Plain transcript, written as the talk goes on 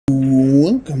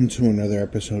Welcome to another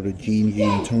episode of GiGi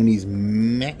and Tony's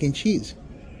Mac and Cheese.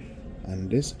 On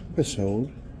this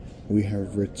episode, we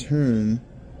have returned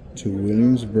to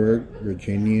Williamsburg,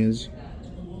 Virginia's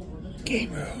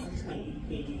game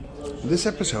room. This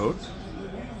episode,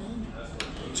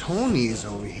 Tony is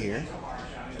over here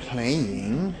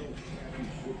playing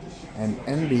an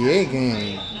NBA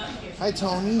game. Hi,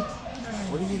 Tony.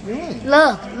 What are you doing?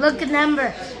 Look at the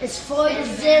number. It's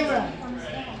 4-0.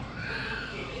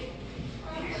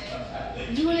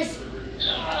 You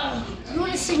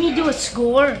wanna see me do a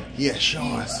score? Yeah, show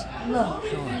us. Look.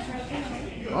 Show us.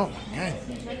 Oh my God.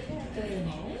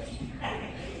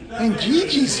 And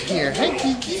Gigi's here. Hey,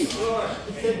 Gigi.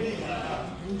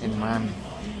 And Mommy.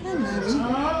 Hi,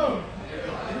 Mommy. Oh.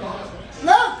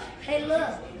 Look. Hey,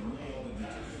 look.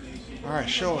 All right,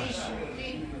 show us.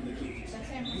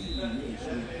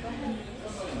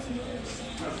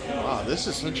 Wow, this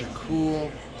is such a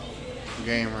cool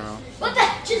game room. What the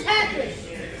heck just happened?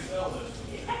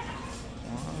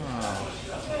 Wow.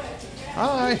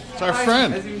 Hi, it's our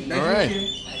friend. All right.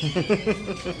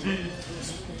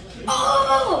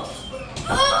 Oh!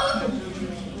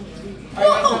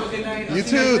 You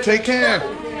too. Take care. Oh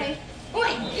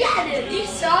my God! You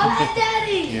saw that,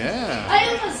 Daddy? Yeah. I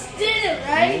almost did it,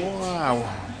 right? Wow.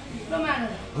 No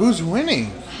matter. Who's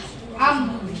winning?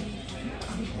 I'm.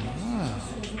 Wow.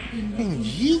 And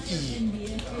Gigi.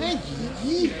 Hi,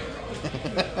 Gigi.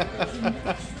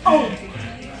 Oh.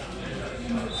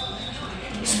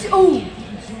 Oh.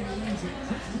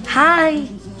 Hi.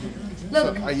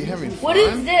 Look. So, are you having fun? What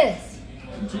is this?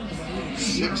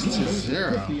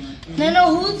 6-0.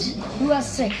 No. Who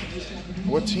has 6?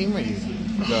 What team are you?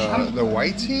 The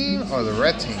white team or the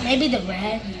red team? Maybe the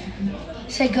red.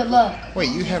 Say good luck. Wait,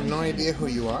 you have no idea who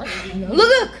you are? No,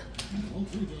 look.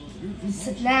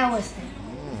 So now what's that?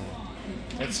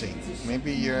 Let's see.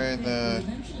 Maybe you're the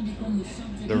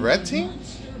red team?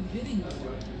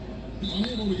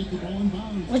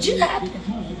 What just happened?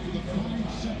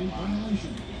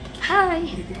 Hi.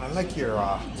 I like your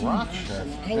rock shirt.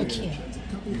 Thank you.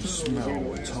 You smell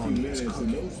what Tony is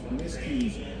cooking.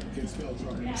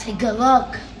 Say good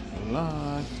luck. Good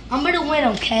luck. I'm gonna win,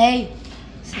 okay?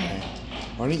 Say.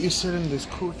 Why don't you sit in this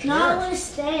cool chair? No, I wanna A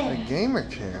stand. gamer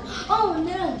chair. Oh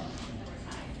no.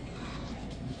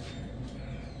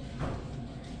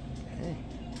 Okay.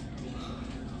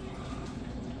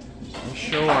 We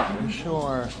show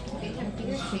our.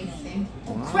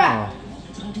 Oh crap.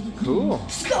 Cool.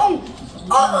 Let's go.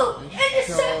 Oh, and the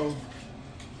Show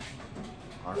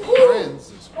our friends.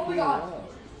 Oh my God.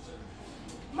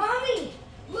 Mommy,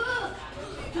 look.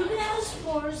 You can have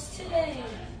s'mores today.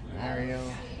 Mario,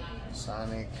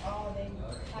 Sonic. Oh, they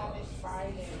have it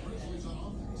Friday.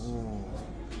 Ooh.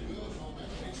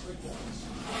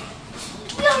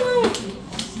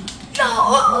 No,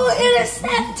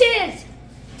 intercepted.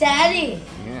 Daddy,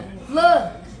 Yeah.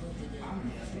 look.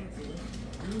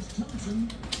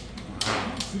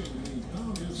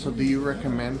 So do you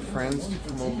recommend friends to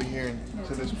come over here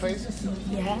to this place?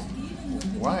 Yeah,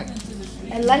 Why?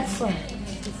 I like fun.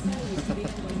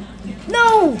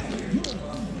 No.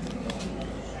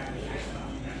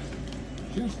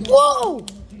 Whoa.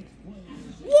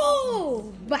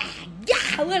 Whoa. Bah,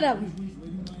 yeah, what a.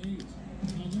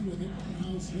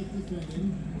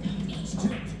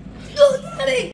 Oh, Daddy.